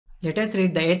Let us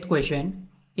read the 8th question.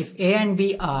 If A and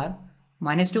B are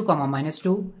 -2,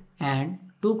 -2 and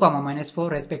 2, -4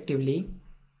 respectively,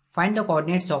 find the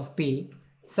coordinates of P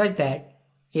such that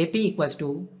AP equals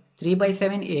to 3 by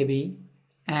 7 AB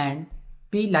and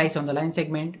P lies on the line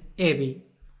segment AB.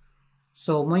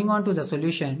 So moving on to the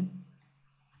solution,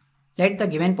 let the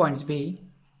given points be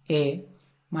A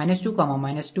 -2,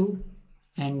 -2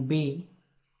 and B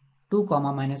 2,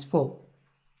 -4.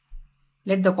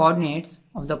 Let the coordinates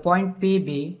of the point P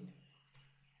be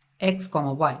x,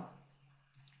 y.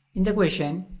 In the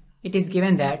question, it is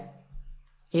given that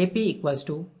AP equals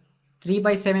to 3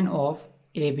 by 7 of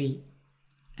AB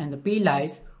and the P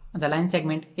lies on the line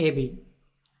segment AB.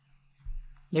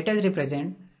 Let us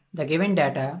represent the given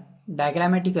data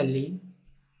diagrammatically.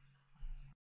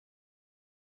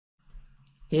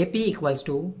 AP equals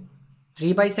to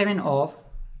 3 by 7 of,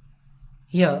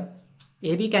 here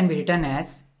AB can be written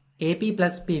as AP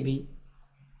plus PB.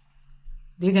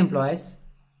 This implies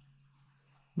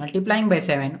multiplying by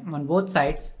 7 on both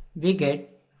sides, we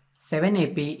get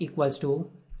 7AP equals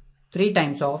to 3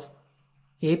 times of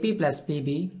AP plus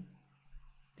PB.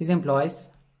 This implies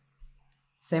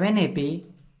 7AP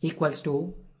equals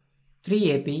to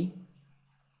 3AP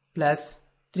plus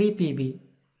 3PB.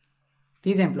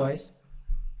 This implies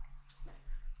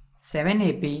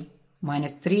 7AP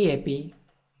minus 3AP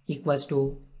equals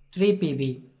to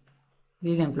 3PB.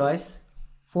 This implies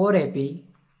 4AP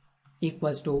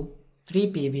equals to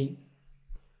 3PB.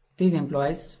 This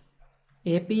implies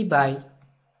AP by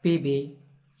PB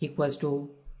equals to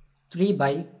 3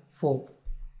 by 4.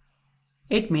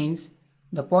 It means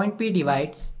the point P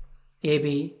divides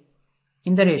AB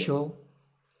in the ratio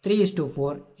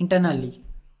 3:4 internally.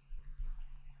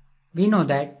 We know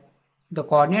that the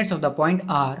coordinates of the point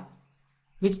R,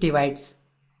 which divides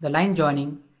the line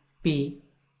joining P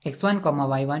x1,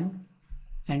 y1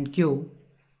 and Q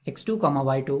x2,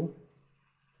 y2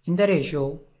 in the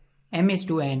ratio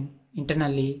m:n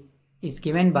internally is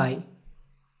given by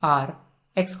R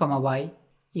x, y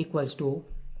equals to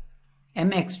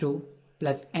mx2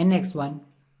 plus nx1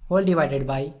 whole divided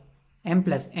by m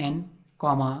plus n,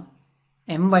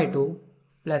 my2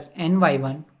 plus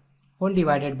ny1 whole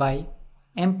divided by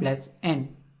m plus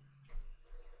n.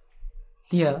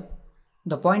 Here,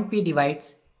 the point P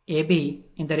divides AB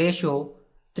in the ratio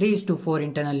 3:4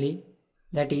 internally,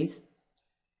 that is,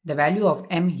 the value of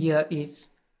m here is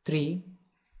 3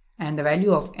 and the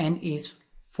value of n is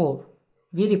 4.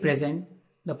 We represent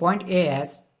the point A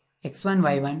as x1,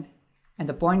 y1 and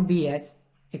the point B as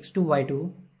x2,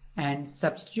 y2, and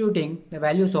substituting the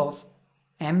values of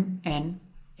m, n,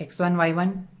 x1,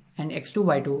 y1 and x2,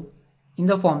 y2 in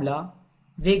the formula,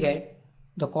 we get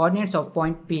the coordinates of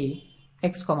point P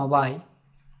x, y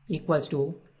equals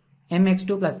to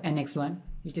mx2 plus nx1,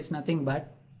 which is nothing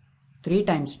but 3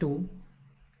 times 2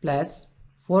 plus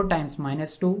 4 times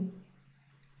minus 2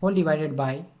 whole divided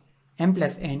by m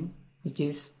plus n, which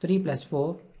is 3 plus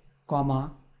 4,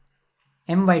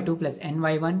 my2 plus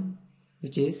ny1,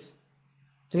 which is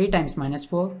 3 times minus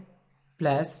 4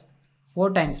 plus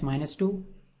 4 times minus 2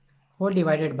 whole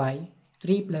divided by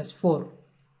 3 plus 4,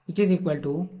 which is equal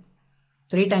to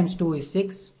 3 times 2 is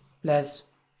 6 plus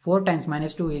 4 times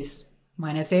minus 2 is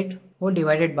minus 8 whole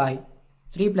divided by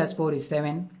 3 plus 4 is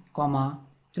 7,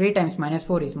 3 times minus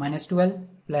 4 is minus 12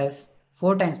 plus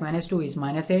 4 times minus 2 is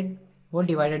minus 8 whole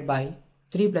divided by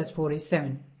 3 plus 4 is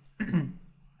 7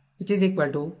 which is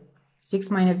equal to 6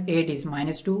 minus 8 is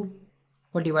minus 2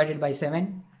 whole divided by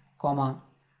 7,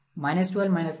 minus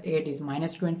 12 minus 8 is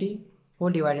minus 20 whole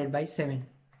divided by 7.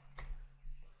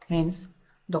 Hence,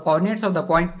 the coordinates of the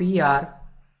point P are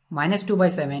minus 2 by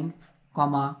 7,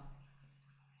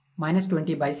 minus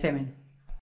 20 by 7.